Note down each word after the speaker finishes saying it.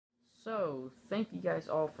So, thank you guys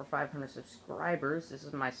all for 500 subscribers. This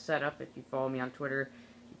is my setup. If you follow me on Twitter,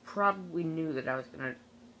 you probably knew that I was going to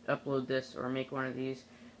upload this or make one of these.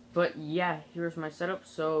 But yeah, here's my setup,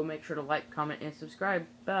 so make sure to like, comment, and subscribe.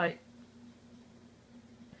 Bye.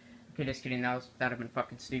 Okay, just kidding, that'd have been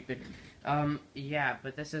fucking stupid. Yeah,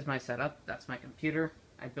 but this is my setup. That's my computer.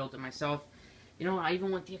 I built it myself. You know, I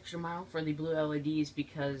even went the extra mile for the blue LEDs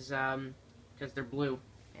because they're blue.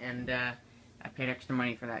 And, I paid extra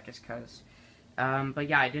money for that just because. But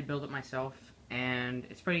yeah, I did build it myself, and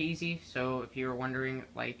it's pretty easy, so if you were wondering,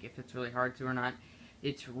 like, if it's really hard to or not,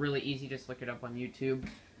 it's really easy, just look it up on YouTube.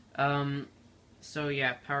 So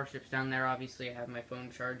yeah, power strip's down there, obviously I have my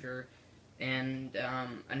phone charger, and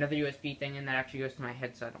another USB thing, and that actually goes to my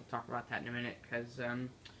headset. I'll talk about that in a minute, because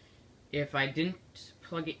if I didn't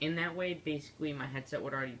plug it in that way, basically my headset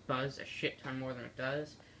would already buzz a shit ton more than it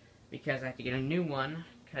does, because I have to get a new one,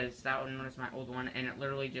 because that one was my old one, and it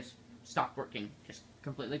literally just stopped working. Just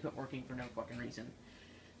completely quit working for no fucking reason.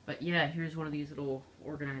 But yeah, here's one of these little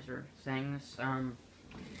organizer things.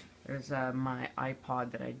 There's my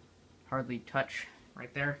iPod that I hardly touch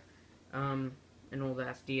right there. An old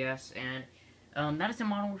SDS, and that is a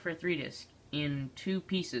Modern Warfare 3 disc in 2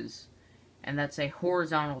 pieces, and that's a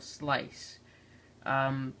horizontal slice.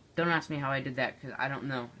 Don't ask me how I did that, because I don't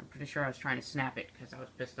know. I'm pretty sure I was trying to snap it, because I was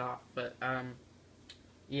pissed off, but,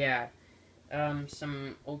 yeah.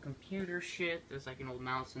 Some old computer shit. There's like an old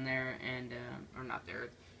mouse in there, and, or not there,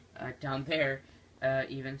 down there,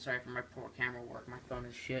 even. Sorry for my poor camera work. My phone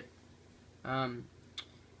is shit. Yeah,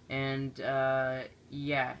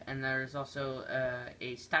 and there's also,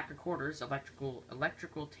 a stack of quarters,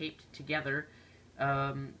 electrical taped together,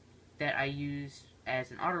 that I use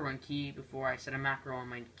as an auto-run key before I set a macro on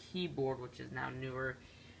my keyboard, which is now newer.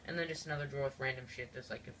 And then just another drawer with random shit. There's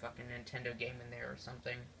like a fucking Nintendo game in there or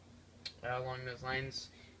something along those lines.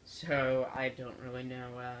 So I don't really know.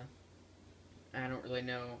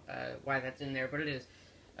 Why that's in there, but it is.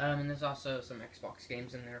 And there's also some Xbox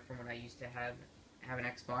games in there from when I used to have an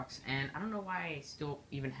Xbox, and I don't know why I still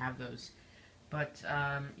even have those. But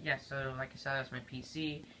yeah. So like I said, that's my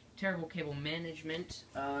PC. Terrible cable management.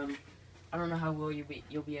 I don't know how well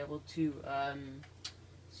you'll be able to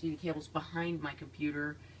see the cables behind my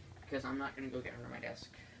computer, because I'm not going to go get under my desk.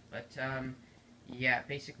 But, yeah,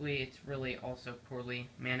 basically it's really also poorly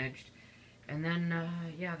managed. And then,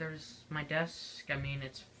 yeah, there's my desk. I mean,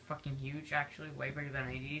 it's fucking huge, actually, way bigger than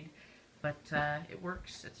I need. But, it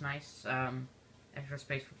works. It's nice. Extra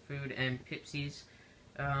space for food and Pipsies.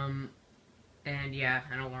 And, yeah,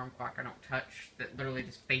 an alarm clock I don't touch that literally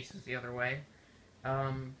just faces the other way.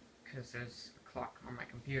 Because there's a clock on my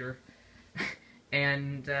computer.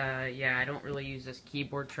 And, yeah, I don't really use this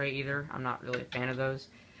keyboard tray either. I'm not really a fan of those.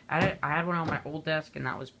 I had one on my old desk, and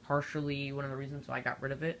that was partially one of the reasons why I got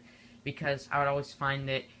rid of it. Because I would always find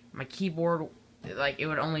that my keyboard, like, it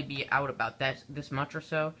would only be out about this much or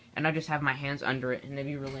so, and I'd just have my hands under it, and it'd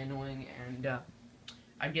be really annoying, and,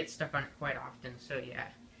 I'd get stuck on it quite often, so yeah.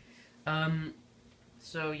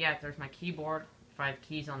 So yeah, there's my keyboard. 5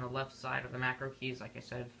 keys on the left side of the macro keys, like I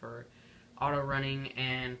said, for auto running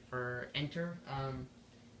and for enter.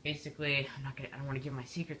 Basically, I don't want to give my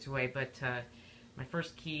secrets away, but my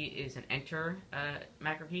first key is an enter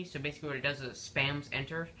macro key. So basically what it does is it spams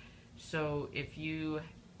enter. So if you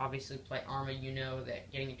obviously play Arma, you know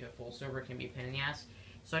that getting into a full server can be a pain in the ass.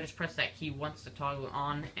 So I just press that key once to toggle it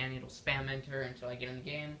on, and it'll spam enter until I get in the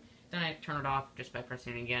game. Then I turn it off just by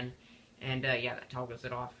pressing it again, and yeah, that toggles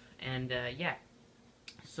it off. And yeah.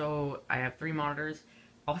 So I have 3 monitors,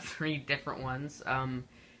 all 3 different ones.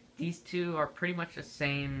 These 2 are pretty much the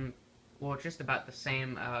same, well, just about the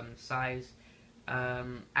same size.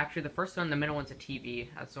 Actually, the first one, the middle one's a TV.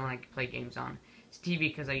 That's the one I play games on. It's a TV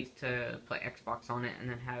because I used to play Xbox on it, and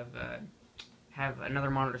then have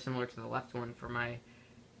another monitor similar to the left one for my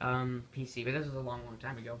PC. But this was a long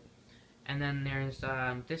time ago. And then there's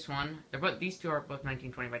this one. These 2 are both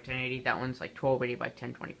 1920 by 1080. That one's like 1280 by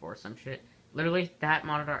 1024 or some shit. Literally, that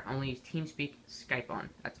monitor I only use TeamSpeak, Skype on.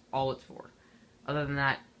 That's all it's for. Other than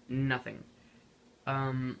that, nothing.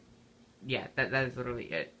 Yeah, that is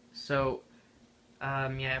literally it. So,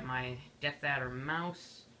 yeah, my Death Adder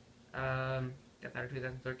mouse, Death Adder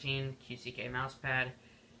 2013, QCK mousepad,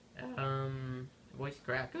 voice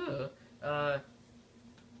crack,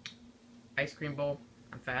 ice cream bowl.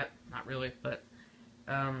 I'm fat, not really, but,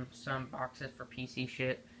 some boxes for PC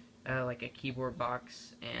shit. Like a keyboard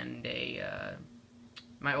box and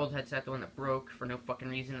my old headset, the one that broke for no fucking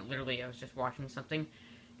reason. Literally, I was just watching something,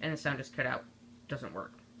 and the sound just cut out. Doesn't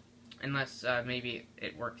work. Unless, maybe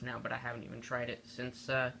it works now, but I haven't even tried it since,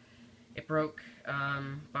 it broke.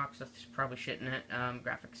 Box with probably shit in it.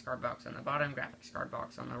 Graphics card box on the bottom, graphics card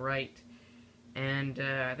box on the right, and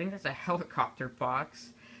I think that's a helicopter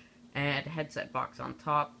box, and headset box on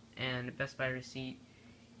top, and a Best Buy receipt,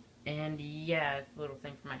 and yeah, a little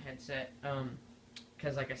thing for my headset.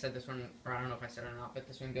 Because like I said, this one, or I don't know if I said it or not, but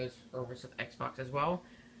this one goes over with Xbox as well.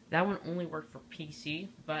 That one only worked for PC,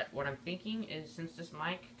 but what I'm thinking is, since this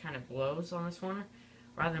mic kind of blows on this one,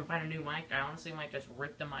 rather than find a new mic, I honestly might just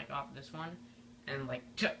rip the mic off this one and like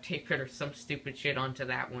duct tape it or some stupid shit onto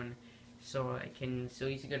that one, so I can still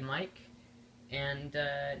use a good mic and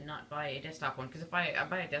not buy a desktop one. Because if I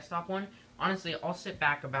buy a desktop one, honestly, I'll sit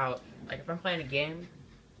back about, like if I'm playing a game,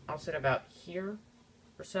 I'll sit about here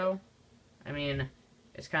or so. I mean,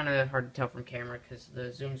 it's kind of hard to tell from camera because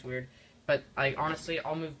the zoom's weird. But honestly,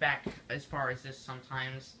 I'll move back as far as this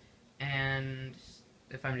sometimes, and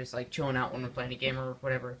if I'm just like chilling out when we're playing a game or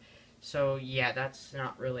whatever. So yeah, that's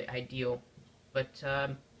not really ideal. But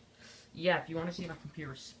yeah, if you want to see my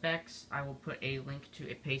computer specs, I will put a link to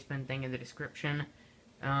a pastebin thing in the description.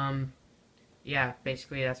 Yeah,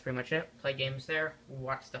 basically that's pretty much it. Play games there,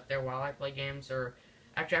 watch stuff there while I play games, or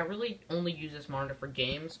actually I really only use this monitor for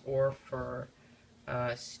games or for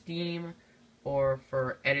Steam, or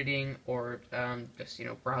for editing, or just, you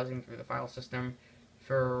know, browsing through the file system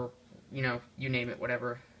for, you know, you name it,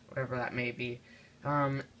 whatever that may be.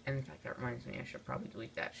 And in fact, that reminds me, I should probably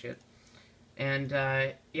delete that shit. And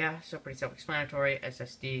yeah, so pretty self-explanatory.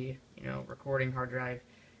 SSD, you know, recording hard drive,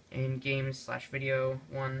 and games/video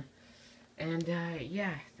one. And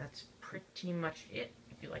yeah, that's pretty much it.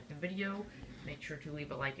 If you liked the video, make sure to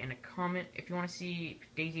leave a like and a comment. If you want to see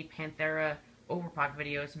Daisy Panthera Overclock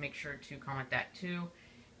videos, make sure to comment that too.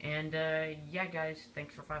 And yeah, guys,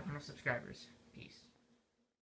 thanks for 500 subscribers.